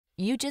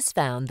You just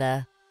found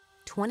the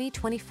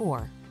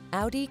 2024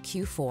 Audi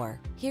Q4.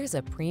 Here's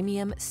a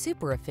premium,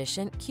 super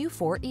efficient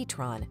Q4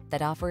 e-Tron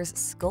that offers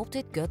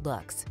sculpted good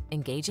looks,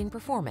 engaging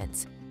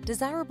performance,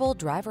 desirable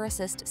driver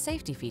assist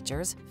safety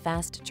features,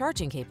 fast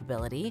charging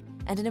capability,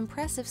 and an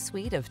impressive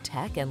suite of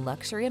tech and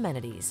luxury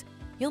amenities.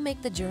 You'll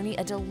make the journey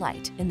a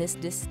delight in this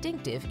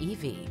distinctive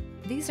EV.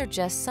 These are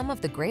just some of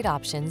the great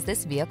options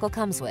this vehicle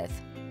comes with: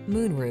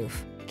 moonroof,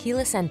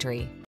 keyless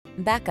entry,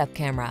 backup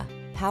camera,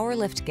 power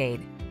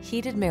liftgate,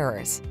 heated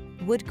mirrors,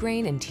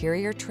 woodgrain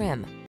interior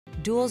trim,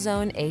 dual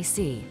zone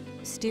AC,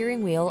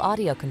 steering wheel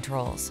audio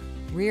controls,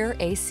 rear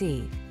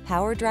AC,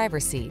 power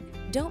driver seat.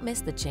 Don't miss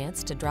the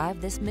chance to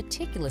drive this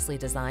meticulously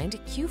designed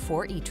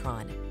Q4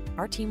 e-Tron.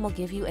 Our team will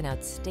give you an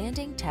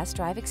outstanding test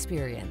drive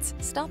experience.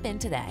 Stop in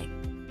today.